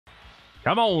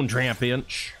Come on, Tramp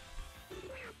Inch.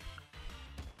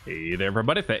 Hey there,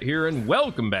 everybody. Thet here, and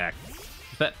welcome back.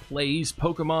 Thet Plays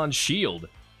Pokemon Shield.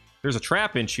 There's a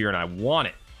Trap Inch here, and I want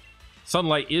it.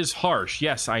 Sunlight is harsh.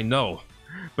 Yes, I know.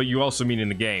 But you also mean in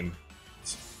the game.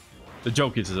 The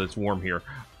joke is that it's warm here.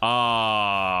 I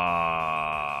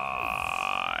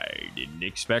didn't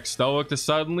expect Stoic to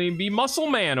suddenly be Muscle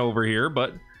Man over here,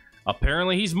 but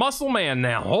apparently he's Muscle Man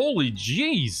now. Holy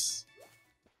jeez.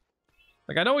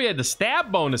 Like, I know he had the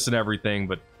stab bonus and everything,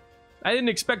 but I didn't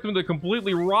expect him to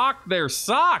completely rock their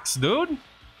socks, dude.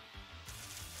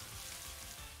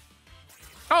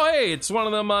 Oh, hey, it's one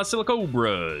of them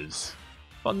Silicobras.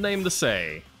 Fun name to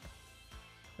say.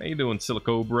 How you doing,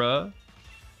 Silicobra?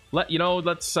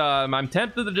 I'm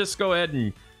tempted to just go ahead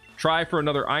and try for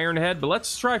another Iron Head, but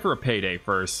let's try for a payday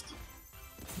first.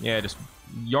 Yeah, just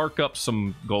yark up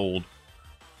some gold.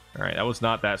 All right, that was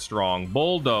not that strong.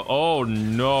 Bulldo. Oh,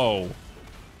 no.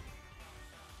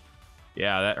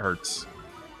 Yeah, that hurts.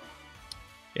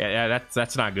 Yeah,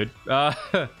 that's not good.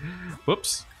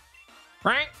 Whoops.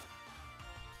 Frank,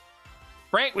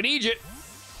 we need you.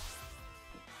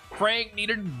 Frank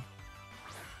needed.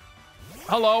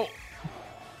 Hello.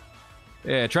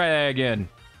 Yeah, try that again.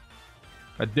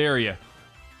 I dare you.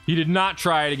 He did not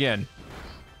try it again.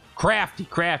 Crafty.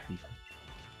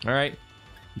 All right.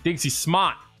 He thinks he's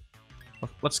smart.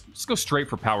 Let's go straight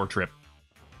for Power Trip.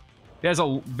 It has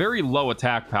a very low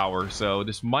attack power, so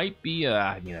this might be,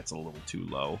 I mean, that's a little too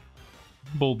low.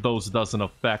 Bulldoze doesn't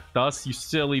affect us, you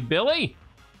silly Billy.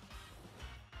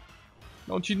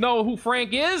 Don't you know who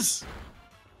Frank is?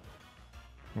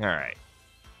 All right.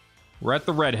 We're at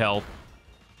the red health,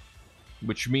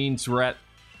 which means we're at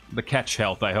the catch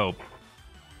health, I hope.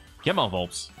 Come on,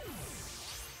 Vulps.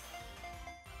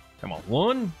 Come on,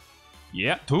 1.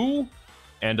 Yeah, 2.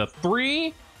 And a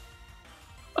 3.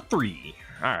 A 3.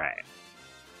 All right.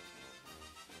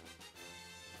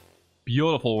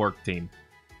 Beautiful work, team.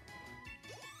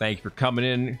 Thank you for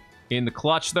coming in the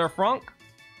clutch there, Frank.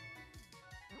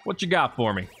 What you got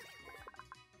for me?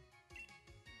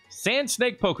 Sand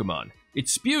Snake Pokemon. It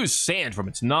spews sand from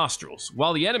its nostrils.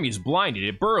 While the enemy is blinded,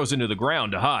 it burrows into the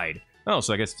ground to hide. Oh,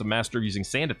 so I guess it's a master of using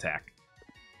sand attack.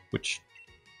 Which...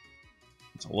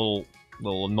 it's a little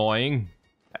annoying.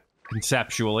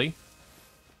 Conceptually.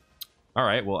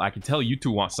 Alright, well, I can tell you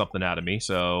two want something out of me,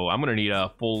 so I'm gonna need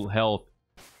a full health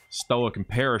Stoic and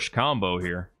Perish combo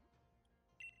here.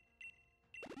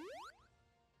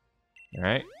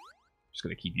 Alright. Just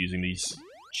gonna keep using these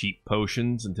cheap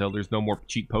potions until there's no more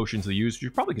cheap potions to use. You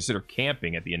should probably consider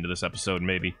camping at the end of this episode,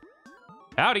 maybe.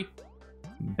 Howdy!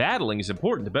 Battling is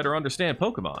important to better understand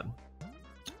Pokemon.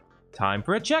 Time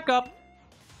for a checkup!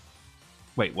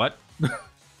 Wait, what?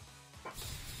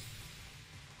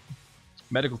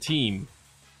 Medical team.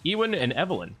 Ewan and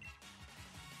Evelyn.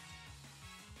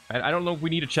 I don't know if we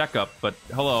need a checkup, but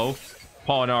hello.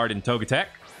 Pawnard and Togetic.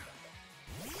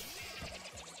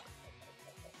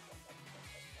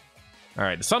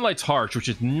 Alright, the sunlight's harsh, which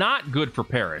is not good for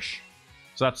Perish.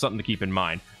 So that's something to keep in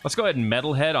mind. Let's go ahead and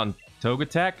Metalhead on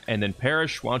Togetic, and then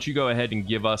Perish, why don't you go ahead and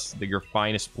give us your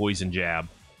finest poison jab.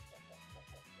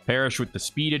 Perish with the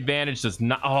speed advantage does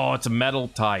not... oh, it's a metal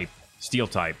type. Steel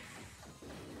type.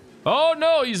 Oh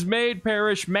no, he's made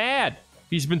Perish mad.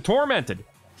 He's been tormented.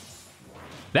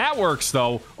 That works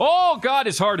though. Oh god,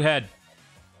 his hard head.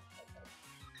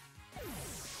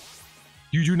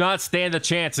 You do not stand a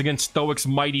chance against Stoic's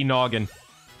mighty noggin.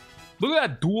 Look at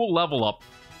that dual level up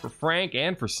for Frank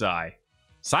and for Sai.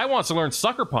 Sai wants to learn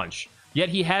Sucker Punch, yet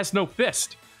he has no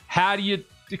fist. How do you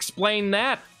explain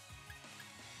that?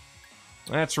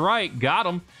 That's right, got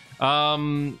him.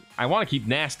 I want to keep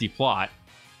Nasty Plot.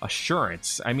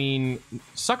 Assurance. I mean,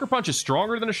 Sucker Punch is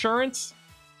stronger than Assurance.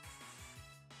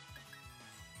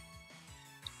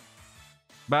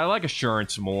 But I like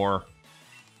Assurance more.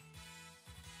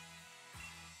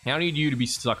 I don't need you to be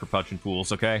Sucker Punching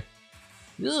fools, okay?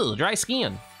 Ugh, dry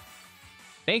skin.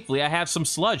 Thankfully, I have some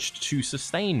sludge to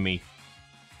sustain me.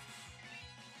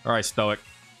 Alright, Stoic.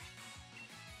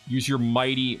 Use your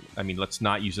mighty... I mean, let's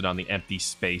not use it on the empty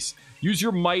space. Use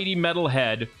your mighty metal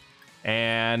head.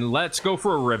 And let's go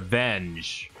for a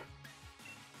revenge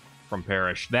from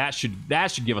Perish. That should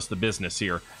give us the business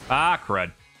here. Ah,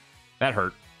 crud. That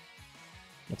hurt.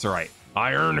 That's alright.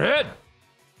 Iron Head!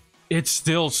 It's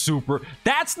still super...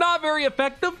 that's not very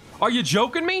effective? Are you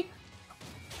joking me?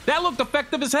 That looked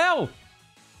effective as hell!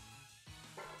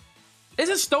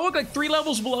 Isn't Stoic like 3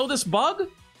 levels below this bug?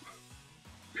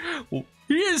 He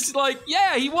is like...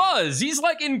 yeah, he was! He's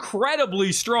like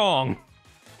incredibly strong.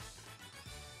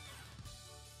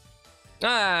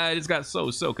 I just got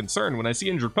so concerned when I see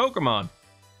injured Pokemon.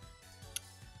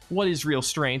 What is real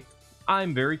strength?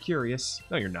 I'm very curious.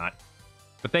 No, you're not.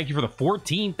 But thank you for the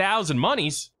 14,000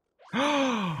 monies. We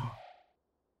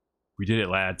did it,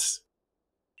 lads.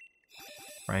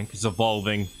 Frank is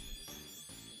evolving.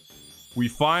 We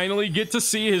finally get to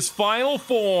see his final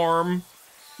form.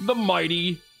 The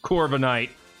mighty Corviknight.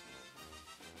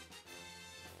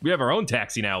 We have our own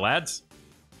taxi now, lads.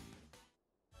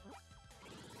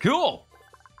 Cool.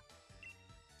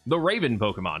 The Raven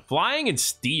Pokemon. Flying and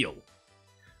Steel.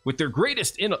 With their great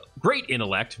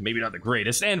intellect, maybe not the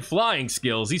greatest, and flying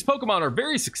skills, these Pokemon are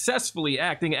very successfully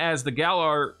acting as the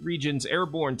Galar region's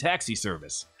airborne taxi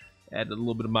service. Added a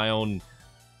little bit of my own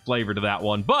flavor to that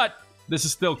one, but this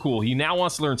is still cool. He now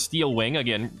wants to learn Steel Wing.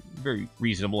 Again, very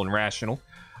reasonable and rational.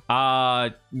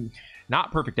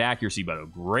 Not perfect accuracy, but a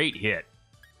great hit.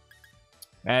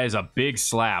 That is a big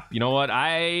slap. You know what?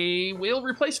 I will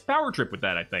replace Power Trip with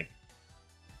that, I think.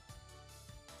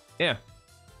 Yeah.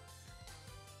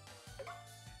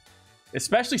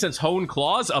 Especially since Hone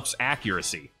Claws ups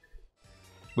accuracy.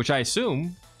 Which I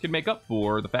assume can make up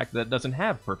for the fact that it doesn't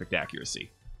have perfect accuracy.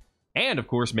 And, of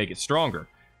course, make it stronger.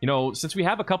 You know, since we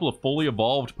have a couple of fully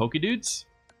evolved Pokedudes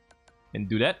and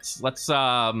Dudettes, let's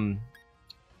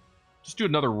just do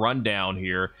another rundown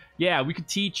here. Yeah, we could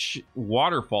teach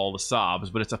Waterfall to Sobbes,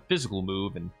 but it's a physical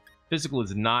move, and physical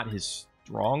is not his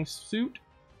strong suit.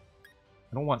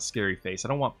 I don't want Scary Face. I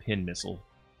don't want Pin Missile.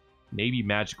 Maybe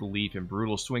Magical Leaf and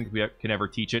Brutal Swing if we can ever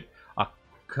teach it. A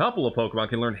couple of Pokemon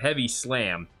can learn Heavy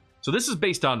Slam. So this is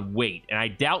based on weight, and I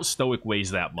doubt Stoic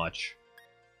weighs that much.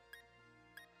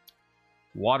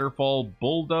 Waterfall,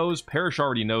 Bulldoze. Perish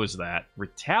already knows that.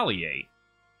 Retaliate.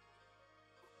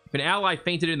 If an ally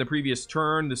fainted in the previous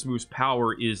turn, this move's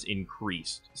power is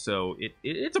increased. So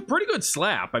it's a pretty good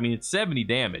slap. I mean, it's 70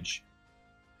 damage.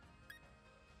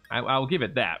 I'll give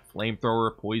it that.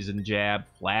 Flamethrower, Poison Jab,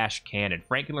 Flash Cannon.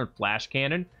 Frank can learn Flash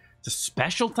Cannon. It's a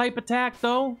special type attack,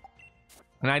 though.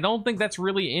 And I don't think that's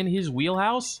really in his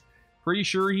wheelhouse. Pretty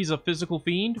sure he's a physical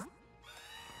fiend.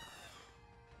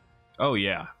 Oh,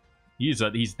 yeah.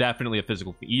 He's definitely a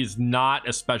physical fiend. He is not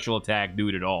a special attack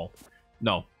dude at all.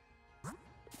 No.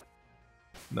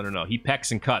 No. He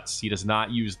pecks and cuts. He does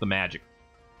not use the magic.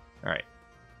 All right.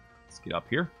 Let's get up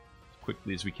here as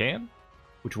quickly as we can.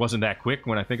 Which wasn't that quick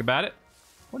when I think about it.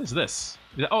 What is this?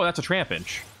 Oh, that's a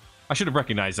Tramp-inch. I should have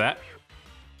recognized that.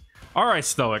 All right,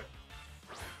 Stoic.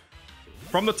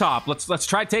 From the top, let's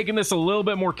try taking this a little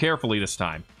bit more carefully this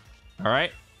time. All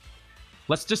right?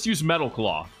 Let's just use Metal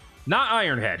Claw. Not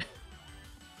Iron Head.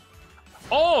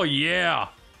 Oh, yeah.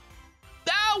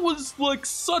 That was, like,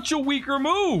 such a weaker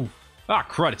move. Ah,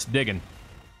 crud, it's digging.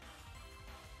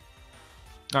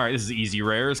 All right, this is easy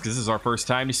rares, because this is our first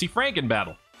time to see Frank in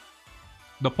battle.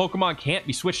 The Pokemon can't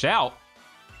be switched out.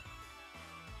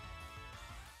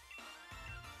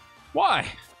 Why?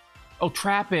 Oh,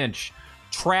 Trap-inch.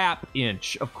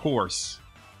 Trap-inch, of course.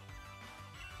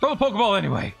 Throw the Pokeball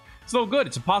anyway. It's no good.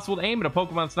 It's impossible to aim at a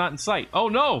Pokemon that's not in sight. Oh,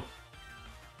 no.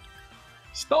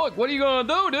 Stoic, what are you going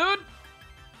to do, dude?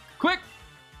 Quick.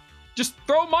 Just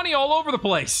throw money all over the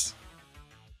place.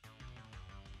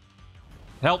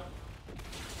 Help.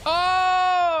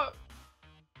 Oh!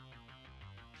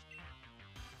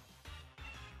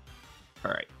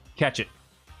 All right, catch it.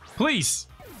 Please.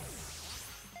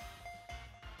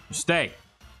 Stay.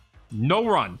 No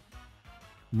run.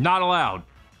 Not allowed.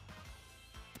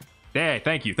 Hey,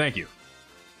 thank you.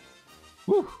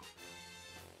 Whew.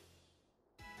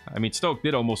 I mean, Stoke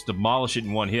did almost demolish it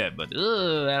in one hit, but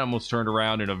that almost turned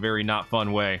around in a very not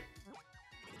fun way.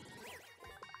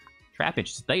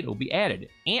 Trap-inch state will be added.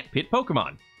 Ant Pit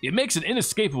Pokemon. It makes an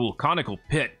inescapable conical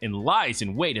pit and lies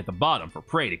in wait at the bottom for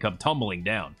prey to come tumbling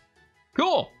down.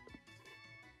 Cool.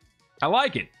 I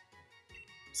like it.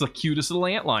 It's the cutest little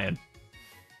antlion.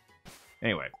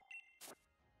 Anyway.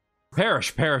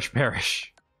 Perish.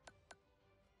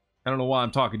 I don't know why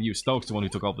I'm talking to you. Stoke's the one who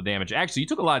took all the damage. Actually, you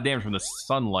took a lot of damage from the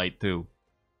sunlight, too.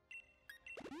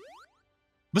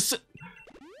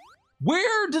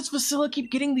 Where does Vasilla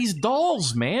keep getting these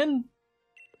dolls, man?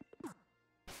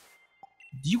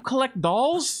 Do you collect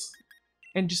dolls?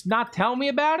 And just not tell me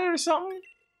about it or something?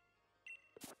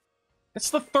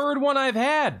 That's the third one I've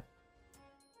had.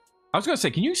 I was going to say,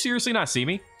 can you seriously not see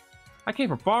me? I came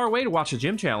from far away to watch a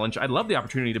gym challenge. I'd love the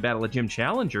opportunity to battle a gym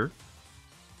challenger.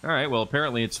 Alright, well,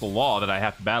 apparently it's the law that I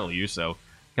have to battle you, so...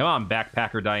 Come on,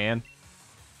 Backpacker Diane.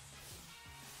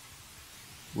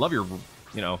 Love your,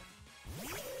 you know,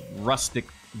 rustic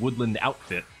woodland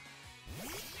outfit.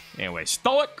 Anyway,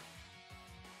 Stoic!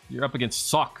 You're up against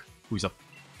Sock, who's a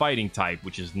fighting type,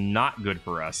 which is not good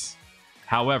for us.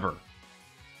 However,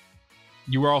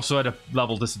 You were also at a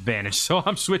level disadvantage, so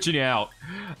I'm switching you out.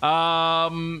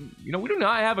 You know, we do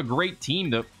not have a great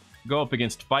team to go up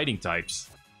against fighting types.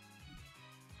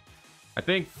 I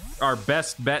think our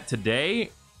best bet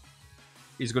today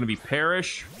is going to be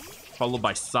Perish, followed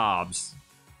by Sobbes.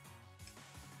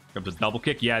 Comes a double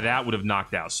kick. Yeah, that would have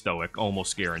knocked out Stoic,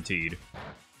 almost guaranteed.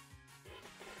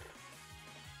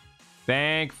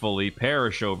 Thankfully,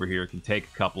 Perish over here can take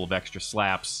a couple of extra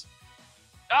slaps.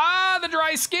 Ah, the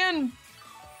dry skin!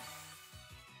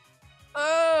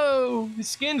 Oh, his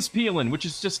skin's peeling, which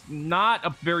is just not a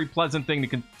very pleasant thing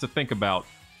to think about.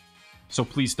 So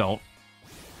please don't.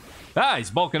 Ah, he's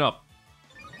bulking up.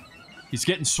 He's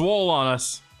getting swole on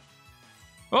us.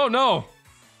 Oh, no.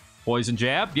 Poison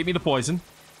jab. Give me the poison.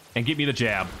 And give me the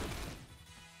jab.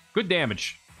 Good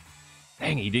damage.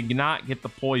 Dang, he did not get the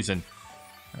poison.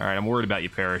 All right, I'm worried about you,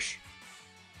 Perish.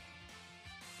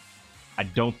 I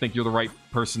don't think you're the right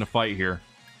person to fight here.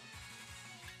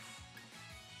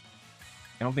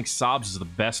 I don't think Sobbes is the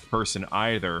best person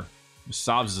either.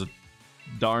 Sobbes is a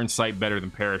darn sight better than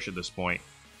Perish at this point.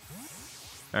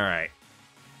 All right.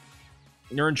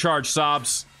 You're in charge,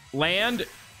 Sobbes. Land.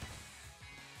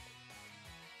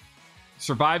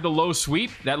 Survive the low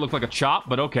sweep. That looked like a chop,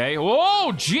 but okay.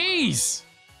 Oh, jeez!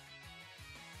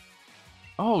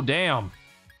 Oh, damn.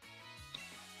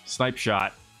 Snipe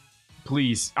shot.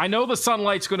 Please. I know the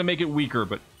sunlight's going to make it weaker,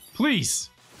 but please.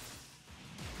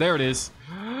 There it is.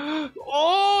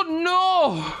 Oh,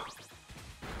 no!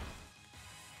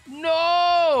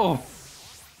 No!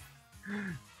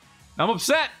 I'm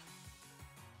upset.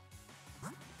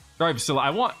 Sorry, Vasilla. I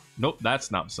want... Nope,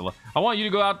 that's not Vasilla. I want you to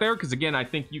go out there, because, again, I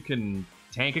think you can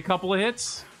tank a couple of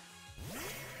hits.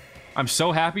 I'm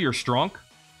so happy you're strong.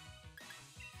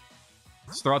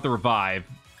 Let's throw out the revive.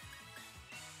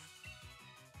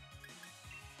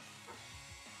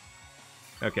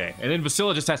 Okay, and then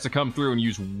Vasilla just has to come through and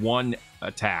use one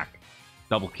attack.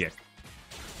 Double kick.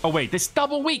 Oh, wait, this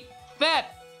double weak.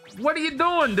 Thet, what are you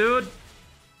doing, dude?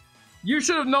 You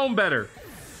should have known better.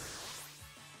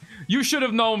 You should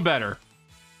have known better.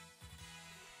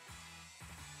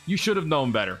 You should have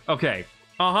known better. Okay,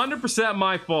 100%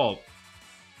 my fault.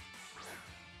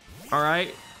 All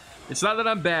right? It's not that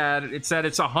I'm bad. It's that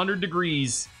it's 100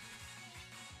 degrees.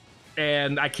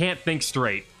 And I can't think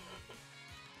straight.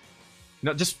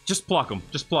 No, just pluck him.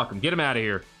 Just pluck him. Get him out of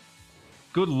here.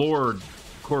 Good lord,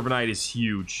 Corviknight is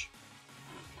huge.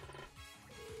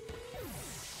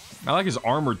 I like his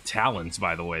armored talons,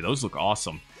 by the way. Those look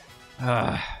awesome.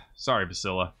 Sorry,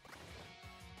 Vasilla.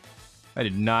 I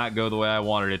did not go the way I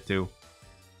wanted it to.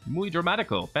 Muy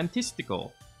dramatico.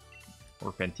 Fantastical.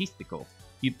 Or fantastical.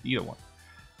 Either one.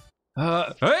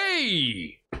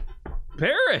 Hey!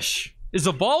 Perish is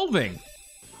evolving.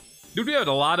 Dude, we had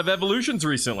a lot of evolutions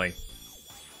recently.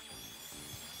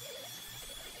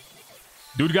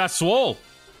 Dude got swole.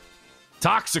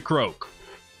 Toxicroak.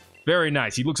 Very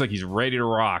nice. He looks like he's ready to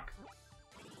rock.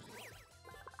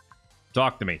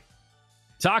 Talk to me.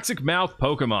 Toxic Mouth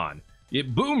Pokemon.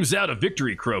 It booms out a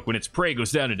victory croak when its prey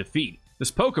goes down to defeat.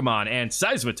 This Pokemon and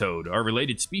Seismitoad are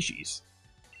related species.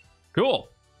 Cool.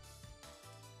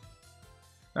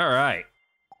 Alright.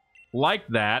 Like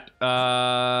that.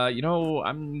 You know,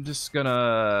 I'm just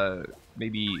gonna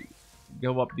maybe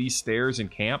go up these stairs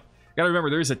and camp. Gotta remember,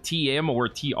 there's a TM or a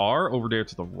TR over there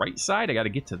to the right side. I gotta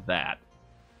get to that.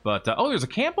 But, oh, there's a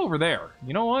camp over there.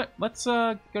 You know what? Let's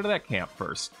go to that camp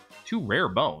first. 2 rare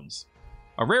bones.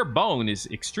 A rare bone is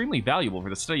extremely valuable for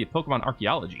the study of Pokemon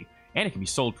archaeology, and it can be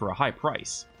sold for a high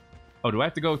price. Oh, do I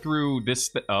have to go through this?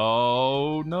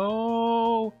 Oh,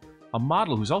 no. A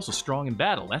model who's also strong in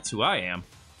battle. That's who I am.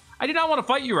 I do not want to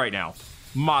fight you right now.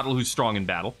 Model who's strong in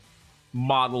battle.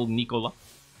 Model Nicola.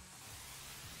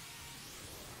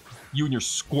 You and your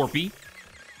Scorpy.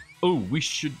 Oh, we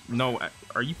should... No,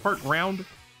 are you part ground?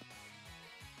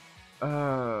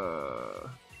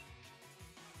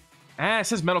 It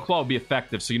says Metal Claw will be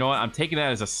effective, so you know what? I'm taking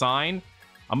that as a sign.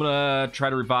 I'm gonna try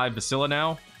to revive Vasilla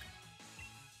now.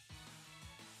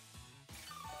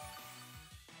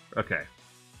 Okay.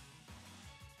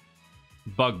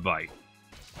 Bug Bite.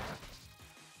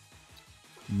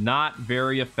 Not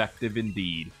very effective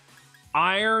indeed.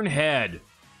 Iron Head.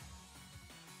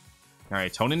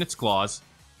 Alright, tone in its claws.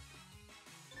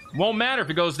 Won't matter if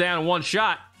it goes down in one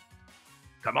shot.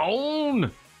 Come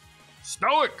on!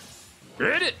 Stoic!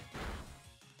 Hit it!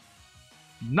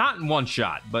 Not in one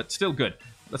shot, but still good.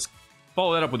 Let's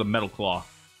follow that up with a Metal Claw.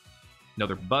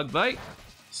 Another Bug Bite.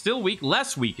 Still weak.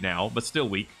 Less weak now, but still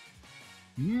weak.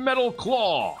 Metal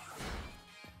Claw!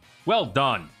 Well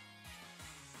done.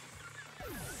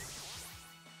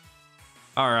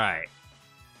 Alright.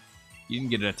 You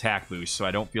didn't get an attack boost, so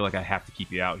I don't feel like I have to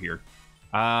keep you out here.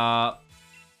 Pawniard.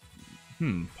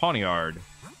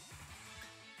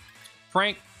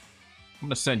 Frank, I'm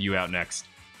gonna send you out next.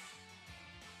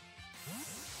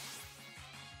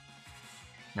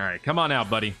 Alright, come on out,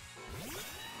 buddy.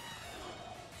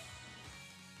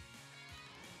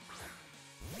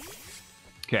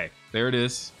 Okay, there it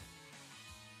is.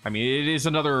 I mean, it is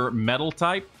another metal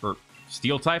type, or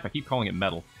steel type. I keep calling it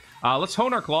metal. Let's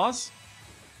hone our claws.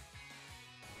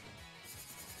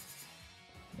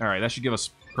 Alright, that should give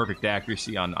us perfect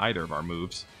accuracy on either of our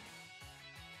moves.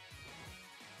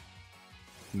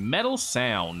 Metal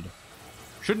Sound.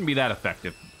 Shouldn't be that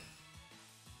effective.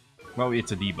 Well,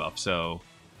 it's a debuff, so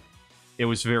it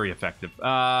was very effective.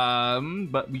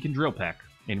 But we can Drill Peck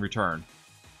in return.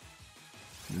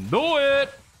 Do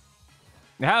it!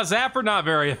 How's that for not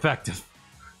very effective?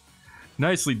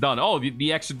 Nicely done. Oh,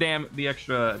 the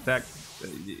extra attack,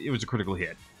 it was a critical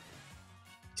hit.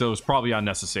 So it was probably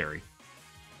unnecessary.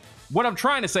 What I'm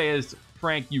trying to say is,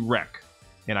 Frank, you wreck.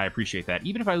 And I appreciate that.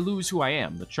 Even if I lose who I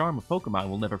am, the charm of Pokemon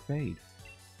will never fade.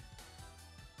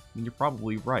 I mean, you're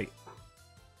probably right.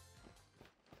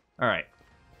 Alright.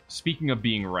 Speaking of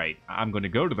being right, I'm going to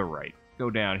go to the right. Go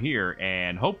down here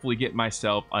and hopefully get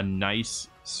myself a nice,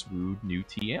 smooth new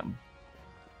TM.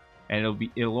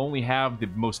 And it'll only have the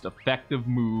most effective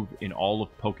move in all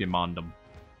of Pokemondom.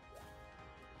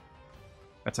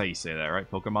 That's how you say that, right?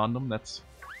 Pokemondom? That's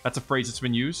a phrase that's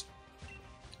been used.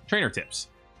 Trainer tips.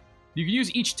 You can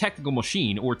use each technical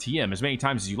machine, or TM, as many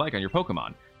times as you like on your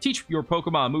Pokemon. Teach your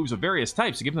Pokemon moves of various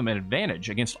types to give them an advantage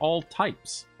against all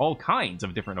kinds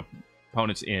of different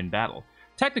opponents in battle.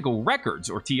 Technical records,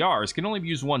 or TRs, can only be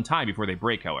used one time before they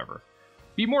break, however.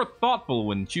 Be more thoughtful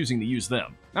when choosing to use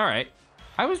them. Alright.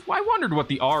 I wondered what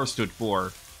the R stood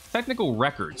for. Technical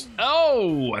records.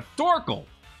 Oh, a Torkoal.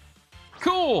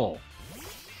 Cool.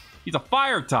 He's a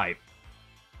fire type.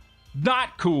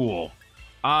 Not cool.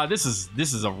 This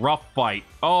is a rough fight.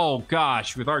 Oh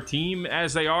gosh, with our team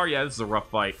as they are, yeah, this is a rough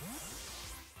fight.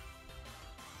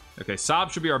 Okay,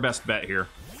 Sobbes should be our best bet here.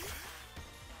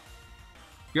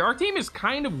 Yeah, our team is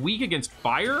kind of weak against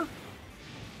fire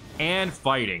and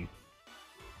fighting.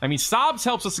 I mean, Sobbes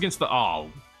helps us against the... Oh,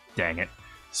 dang it.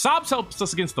 Sobbes helps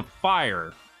us against the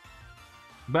fire.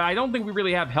 But I don't think we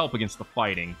really have help against the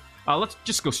fighting. Let's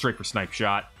just go straight for Snipe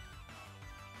Shot.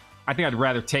 I think I'd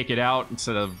rather take it out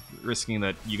instead of risking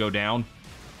that you go down.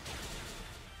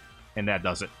 And that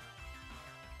does it.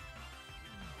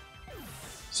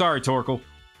 Sorry, Torkoal.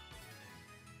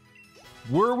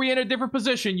 Were we in a different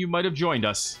position, you might have joined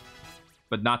us.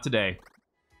 But not today.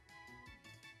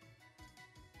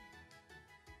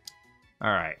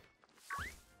 Alright.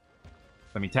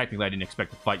 I mean, technically, I didn't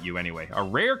expect to fight you anyway. A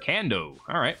rare Kando.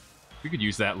 Alright. We could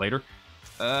use that later.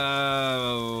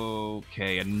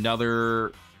 Okay,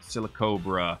 another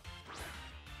Silicobra.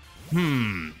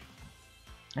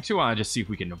 Actually, I want to just see if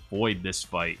we can avoid this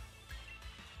fight.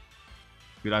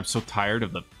 Dude, I'm so tired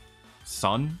of the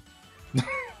sun.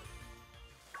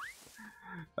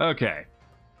 Okay.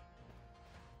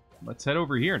 Let's head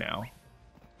over here now.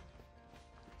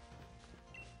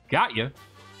 Got ya.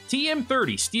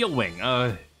 TM30, Steel Wing.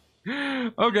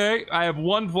 Okay, I have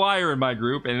one flyer in my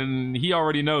group, and he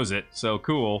already knows it, so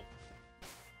cool.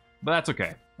 But that's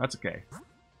okay. That's okay.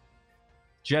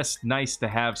 Just nice to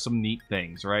have some neat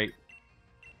things, right?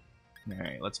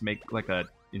 Alright, let's make like a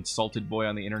insulted boy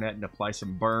on the internet and apply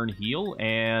some burn heal,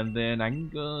 and then I'm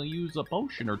gonna use a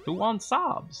potion or two on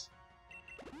Sobbes.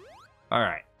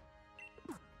 Alright.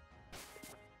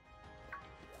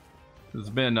 It's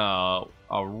been a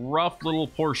rough little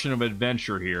portion of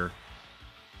adventure here.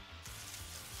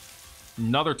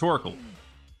 Another Torkoal.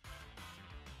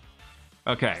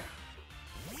 Okay.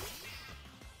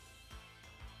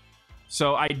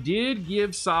 So I did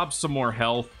give Sobbes some more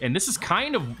health, and this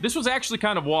was actually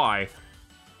kind of why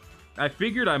I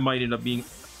figured I might end up being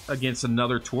against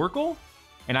another Torkoal,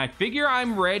 and I figure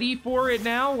I'm ready for it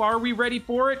now. Are we ready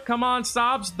for it? Come on,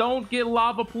 Sobbes, don't get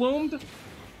lava plumed.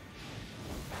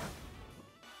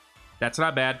 That's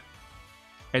not bad.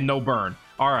 And no burn.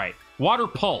 All right. Water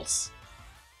Pulse.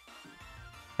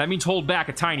 That means hold back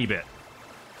a tiny bit.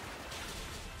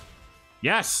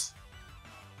 Yes.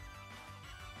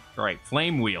 All right.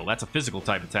 Flame Wheel. That's a physical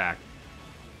type attack.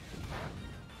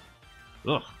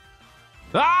 Ugh.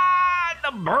 Ah,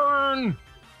 the burn.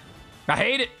 I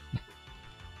hate it.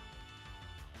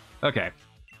 Okay.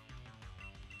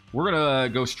 We're going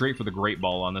to go straight for the Great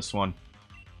Ball on this one.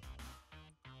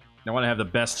 I want to have the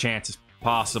best chances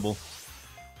possible.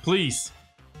 Please,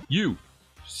 you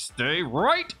stay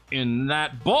right in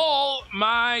that ball,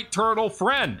 my turtle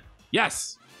friend.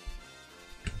 Yes.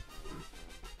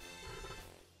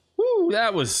 Woo!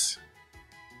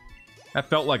 That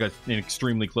felt like an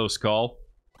extremely close call.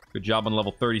 Good job on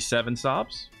level 37,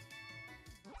 Sobbes.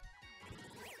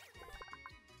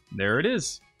 There it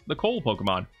is. The coal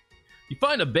Pokemon. You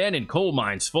find abandoned coal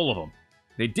mines full of them.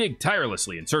 They dig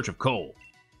tirelessly in search of coal.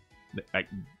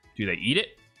 Do they eat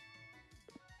it?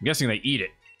 I'm guessing they eat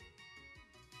it.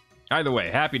 Either way,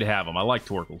 happy to have him. I like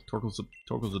Torkoal. Torkoal's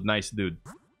a nice dude.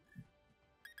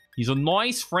 He's a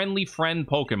nice, friendly friend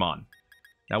Pokemon.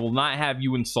 I will not have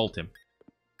you insult him.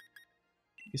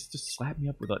 I guess just slap me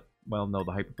up with a... Well, no,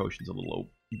 the Hyper Potion's a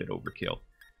bit overkill.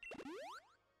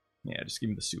 Yeah, just give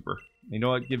me the Super. You know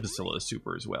what? Give Vasilla a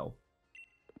Super as well.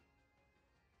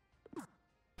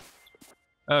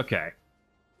 Okay.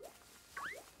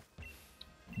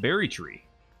 Berry Tree.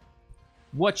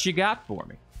 What you got for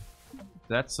me?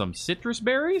 That's some citrus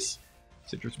berries?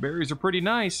 Citrus berries are pretty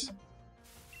nice.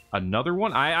 Another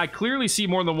one? I clearly see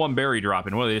more than one berry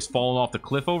dropping. What, are they just falling off the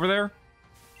cliff over there?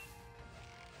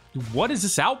 What is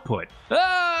this output?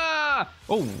 Ah!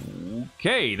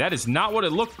 Okay, that is not what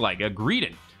it looked like. A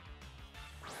Greedent.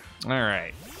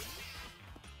 Alright.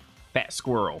 Fat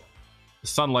Squirrel. The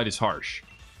sunlight is harsh.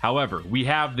 However, we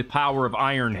have the power of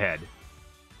Iron Head.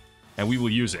 And we will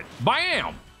use it.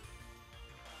 Bam!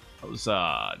 That was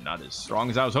not as strong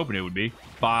as I was hoping it would be.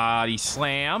 Body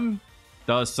Slam.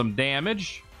 Does some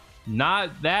damage.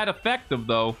 Not that effective,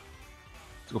 though.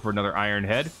 Let's go for another Iron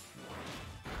Head.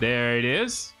 There it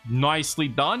is. Nicely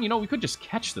done. You know, we could just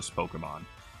catch this Pokemon.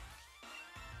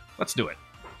 Let's do it.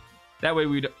 That way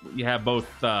we have both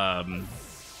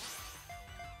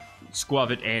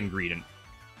Squavit and Greedent.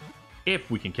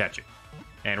 If we can catch it.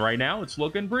 And right now, it's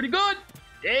looking pretty good.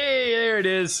 Hey, there it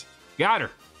is. Got her.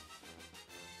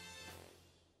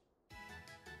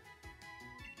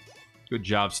 Good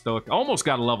job, Stoic. Almost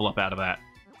got a level up out of that.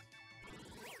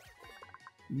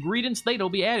 Greedent State will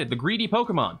be added. The greedy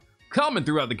Pokemon. Common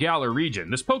throughout the Galar region.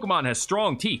 This Pokemon has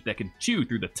strong teeth that can chew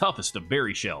through the toughest of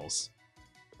berry shells.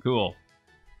 Cool.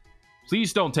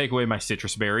 Please don't take away my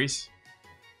citrus berries.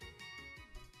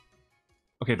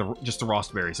 Okay, just the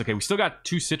Rost berries. Okay, we still got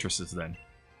 2 citruses then.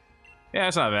 Yeah,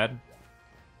 that's not bad.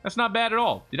 That's not bad at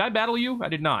all. Did I battle you? I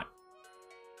did not.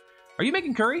 Are you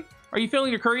making curry? Are you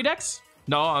filling your curry decks?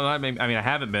 No, I mean, I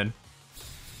haven't been.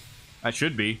 I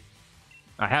should be.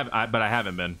 But I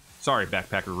haven't been. Sorry,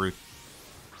 Backpacker Ruth.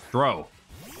 Throw.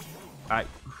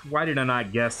 Why did I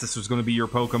not guess this was going to be your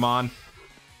Pokemon?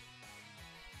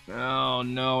 Oh,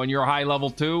 no. And you're a high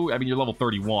level, too? I mean, you're level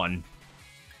 31.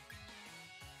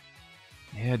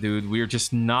 Yeah, dude. We're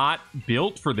just not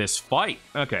built for this fight.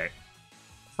 Okay.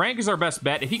 Frank is our best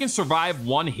bet. If he can survive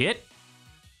one hit,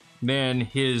 then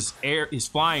his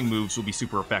flying moves will be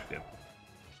super effective.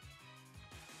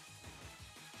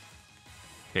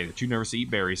 Okay, the 2 never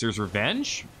eat berries. There's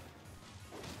Revenge,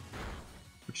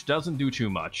 which doesn't do too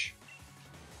much.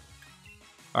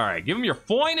 All right, give him your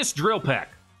finest Drill Peck.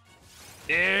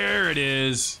 There it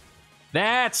is.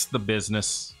 That's the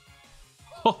business.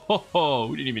 Ho, ho, ho.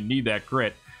 We didn't even need that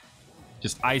crit.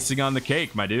 Just icing on the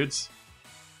cake, my dudes.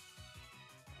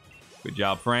 Good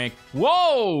job, Frank.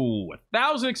 Whoa!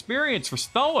 1,000 experience for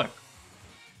Stoic.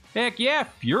 Heck yeah,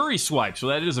 Fury Swipe. So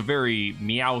that is a very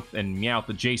Meowth and Meowth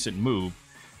adjacent move.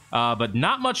 But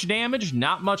not much damage,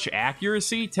 not much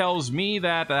accuracy. Tells me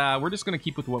that we're just going to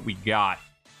keep with what we got.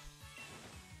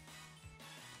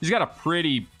 He's got a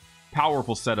pretty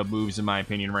powerful set of moves, in my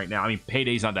opinion, right now. I mean,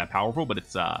 Payday's not that powerful, but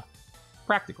it's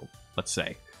practical, let's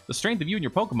say. The strength of you and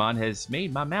your Pokemon has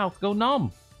made my mouth go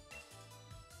numb.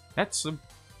 That's I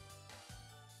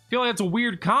feel like that's a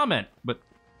weird comment, but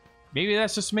maybe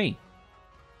that's just me.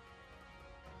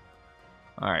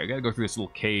 Alright, we gotta go through this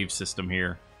little cave system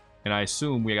here. And I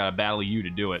assume we gotta battle you to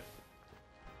do it.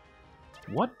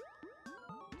 What?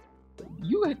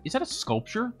 Is that a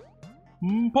sculpture?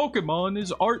 Pokemon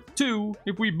is art too,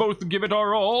 if we both give it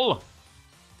our all.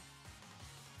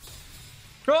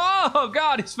 Oh,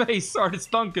 God, his face started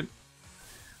stunking.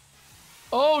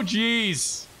 Oh,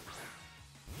 jeez.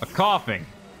 A coughing.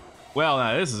 Well,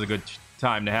 now, this is a good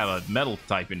time to have a metal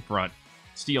type in front.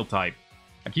 Steel type.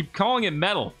 I keep calling it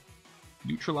metal.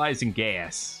 Neutralizing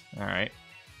gas. All right.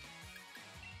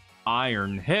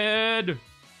 Iron Head.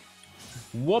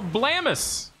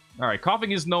 Wablamus. All right,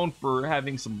 coughing is known for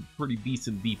having some pretty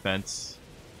decent defense,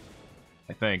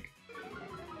 I think.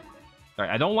 All right,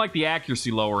 I don't like the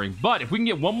accuracy lowering, but if we can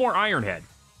get one more Iron Head.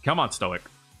 Come on, Stoic.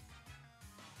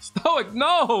 Stoic,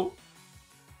 no!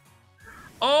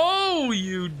 Oh,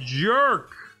 you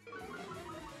jerk.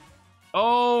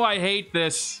 Oh, I hate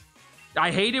this.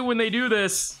 I hate it when they do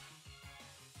this.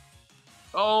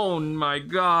 Oh, my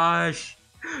gosh.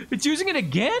 It's using it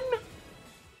again?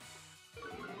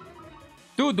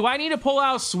 Dude, do I need to pull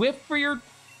out Swift for your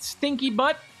stinky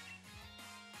butt?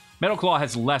 Metal Claw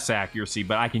has less accuracy,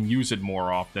 but I can use it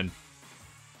more often.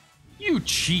 You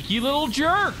cheeky little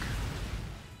jerk!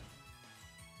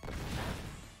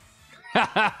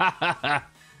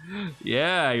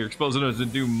 Yeah, your Explosion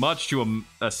doesn't do much to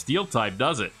a steel type,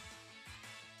 does it?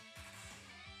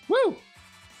 Woo!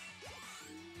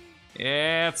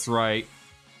 Yeah, that's right.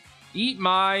 Eat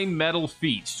my metal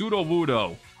feet.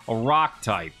 Pseudo-Wudo, a rock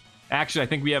type. Actually, I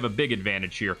think we have a big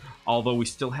advantage here, although we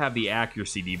still have the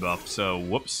accuracy debuff, so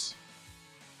whoops.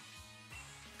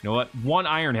 You know what? One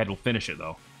Iron Head will finish it,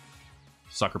 though.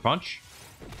 Sucker Punch.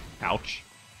 Ouch.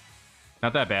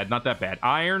 Not that bad, not that bad.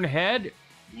 Iron Head?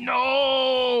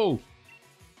 No!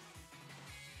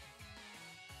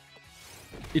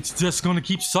 It's just gonna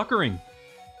keep suckering.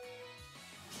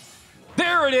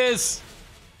 There it is!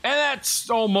 And that's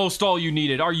almost all you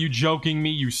needed. Are you joking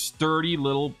me, you sturdy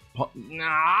little...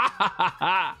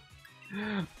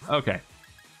 Okay.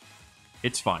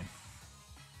 It's fine.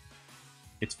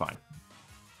 It's fine.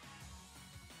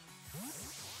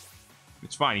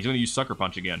 It's fine. He's going to use Sucker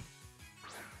Punch again.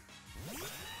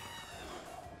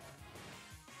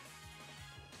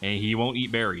 And he won't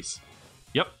eat berries.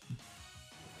 Yep.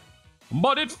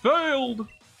 But it failed!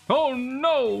 Oh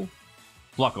no!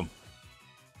 Pluck him.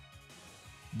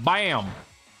 Bam!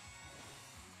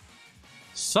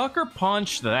 Sucker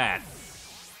Punch that.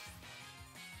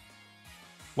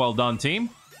 Well done, team.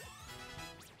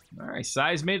 Alright,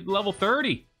 Size made it to level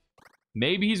 30.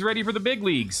 Maybe he's ready for the big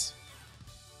leagues.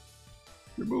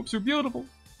 Your moves are beautiful.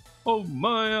 Oh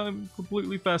my, I'm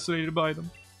completely fascinated by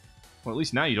them. Well, at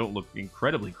least now you don't look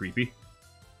incredibly creepy.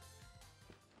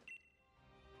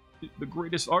 The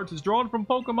greatest art is drawn from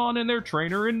Pokemon and their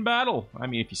trainer in battle. I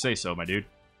mean, if you say so, my dude.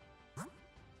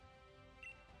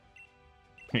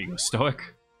 Here you go,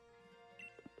 Stoic.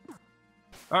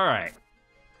 Alright.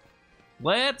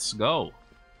 Let's go.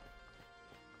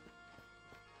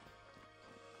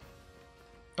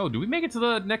 Oh, did we make it to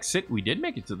the next city? We did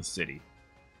make it to the city.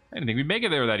 I didn't think we'd make it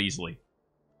there that easily.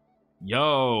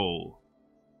 Yo.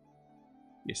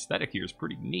 The aesthetic here is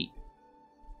pretty neat.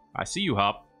 I see you,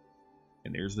 Hop.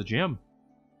 And there's the gym.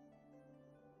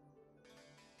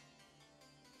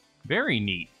 Very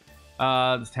neat.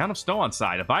 The town of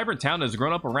Stow-on-Side. A vibrant town that has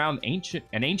grown up around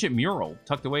an ancient mural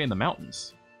tucked away in the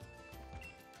mountains.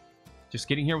 Just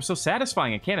getting here was so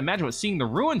satisfying. I can't imagine what seeing the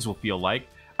ruins will feel like.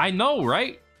 I know,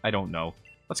 right? I don't know.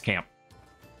 Let's camp.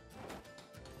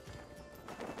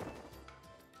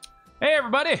 Hey,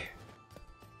 everybody!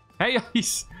 Hey,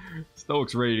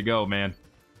 Stoic's ready to go, man.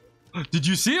 Did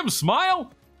you see him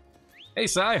smile? Hey,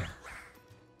 Sai.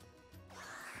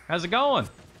 How's it going?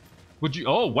 Would you...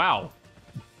 Oh, wow.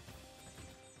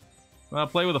 Wanna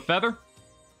play with a feather?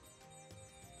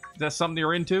 Is that something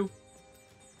you're into?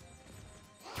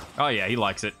 Oh, yeah, he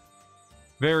likes it.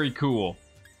 Very cool.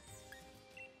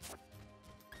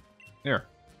 Here.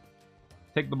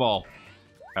 Take the ball.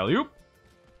 Alley-oop.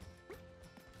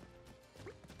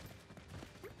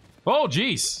 Oh,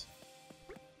 jeez.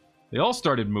 They all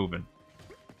started moving.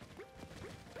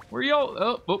 Where y'all?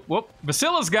 Oh, whoop, whoop.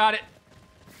 Vasilla's got it.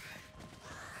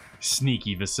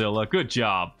 Sneaky Vasilla. Good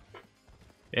job.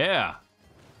 Yeah.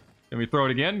 Let me throw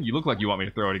it again? You look like you want me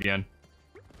to throw it again.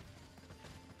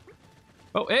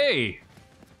 Oh, hey.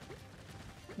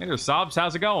 Hey there, Sobbes.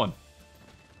 How's it going?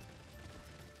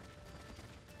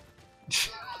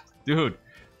 Dude,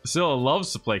 Vasilla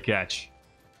loves to play catch.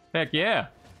 Heck yeah.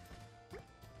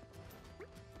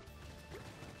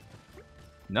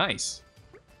 Nice.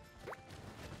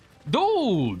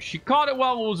 Dude, she caught it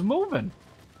while it was moving.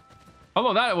 Oh,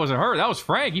 no, that wasn't her. That was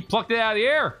Frank. He plucked it out of the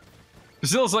air.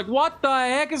 Vasilla's like, what the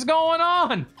heck is going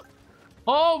on?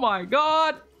 Oh, my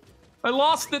God. I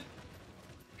lost it.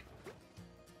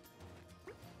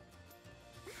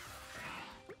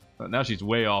 Oh, now she's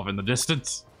way off in the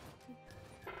distance.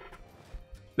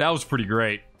 That was pretty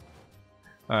great.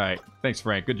 All right. Thanks,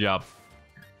 Frank. Good job.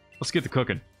 Let's get to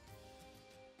cooking.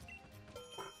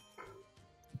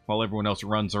 While everyone else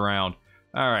runs around.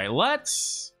 All right,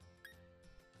 let's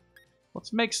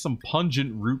make some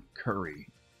pungent root curry.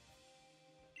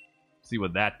 See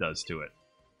what that does to it.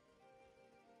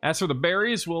 As for the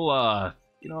berries, we'll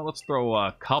let's throw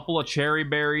a couple of cherry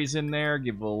berries in there,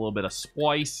 give it a little bit of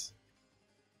spice.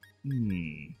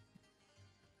 Maybe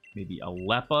a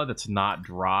Leppa that's not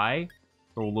dry.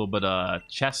 Throw a little bit of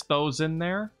Chestos in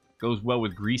there. Goes well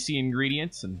with greasy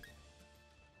ingredients, and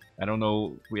I don't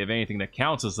know if we have anything that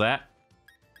counts as that.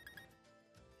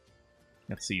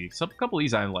 Let's see. A couple of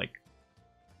these I'm like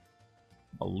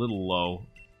a little low.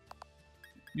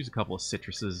 Use a couple of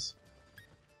citruses.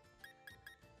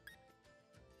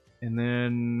 And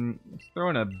then let's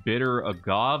throw in a bitter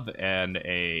agave and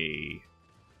a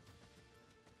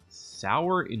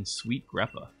sour and sweet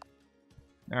grappa.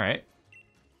 All right.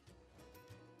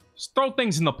 Just throw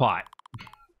things in the pot.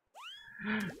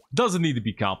 Doesn't need to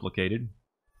be complicated.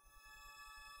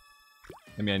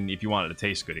 I mean, if you want it to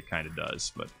taste good, it kind of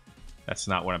does, but that's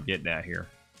not what I'm getting at here.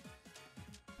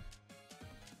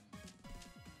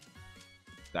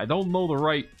 I don't know the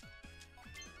right...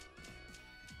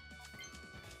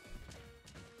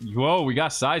 Whoa, we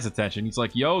got Sai's attention. He's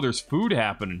like, yo, there's food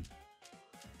happening.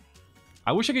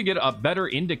 I wish I could get a better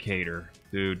indicator,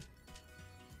 dude.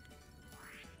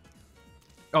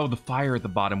 Oh, the fire at the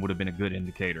bottom would have been a good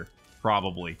indicator.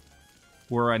 Probably.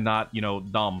 Were I not, you know,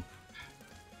 dumb.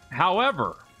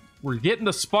 However, we're getting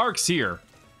the sparks here.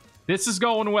 This is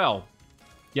going well.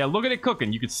 Yeah, look at it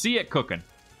cooking. You can see it cooking.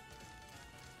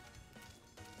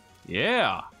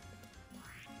 Yeah.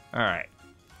 Alright.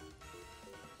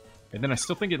 And then I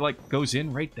still think it, like, goes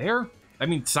in right there. I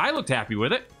mean, Sai looked happy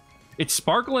with it. It's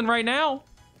sparkling right now.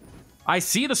 I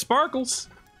see the sparkles.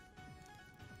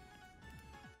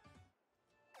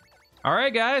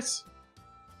 Alright, guys.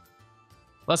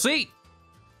 Let's eat.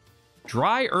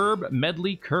 Dry herb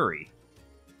medley curry.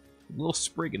 A little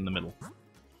sprig in the middle.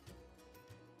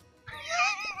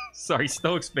 Sorry,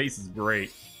 Stoic's face is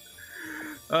great.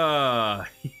 It's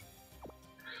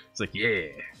like, yeah.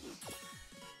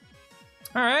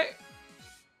 Alright.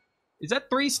 Is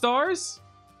that 3 stars?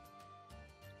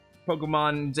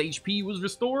 Pokemon's HP was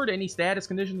restored. Any status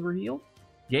conditions were healed.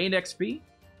 Gained XP.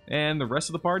 And the rest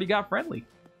of the party got friendly.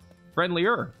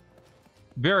 Friendlier.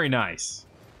 Very nice.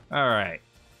 Alright.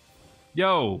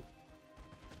 Yo.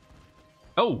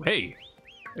 Oh, hey.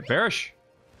 Hey, Parrish.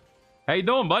 How you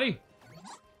doing, buddy?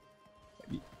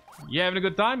 You having a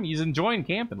good time? He's enjoying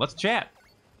camping. Let's chat.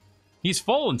 He's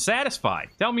full and satisfied.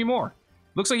 Tell me more.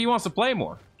 Looks like he wants to play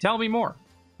more. Tell me more.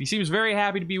 He seems very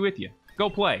happy to be with you. Go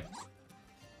play.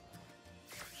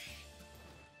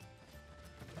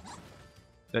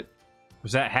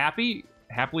 Was that happy?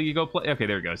 Happily you go play? Okay,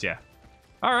 there it goes, yeah.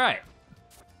 Alright.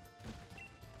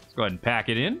 Let's go ahead and pack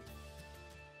it in.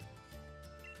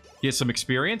 Get some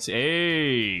experience.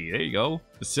 Hey, there you go.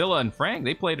 Priscilla and Frank,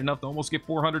 they played enough to almost get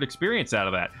 400 experience out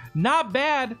of that. Not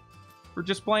bad for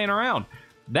just playing around.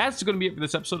 That's going to be it for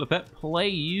this episode of Thet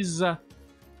Plays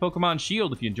Pokemon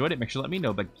Shield. If you enjoyed it, make sure to let me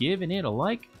know by giving it a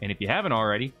like. And if you haven't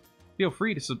already, feel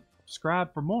free to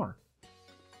subscribe for more.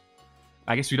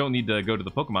 I guess we don't need to go to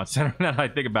the Pokemon Center now that I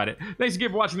think about it. Thanks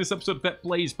again for watching this episode of Thet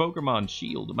Plays Pokemon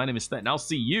Shield. My name is Thet, and I'll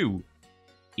see you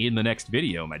in the next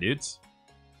video, my dudes.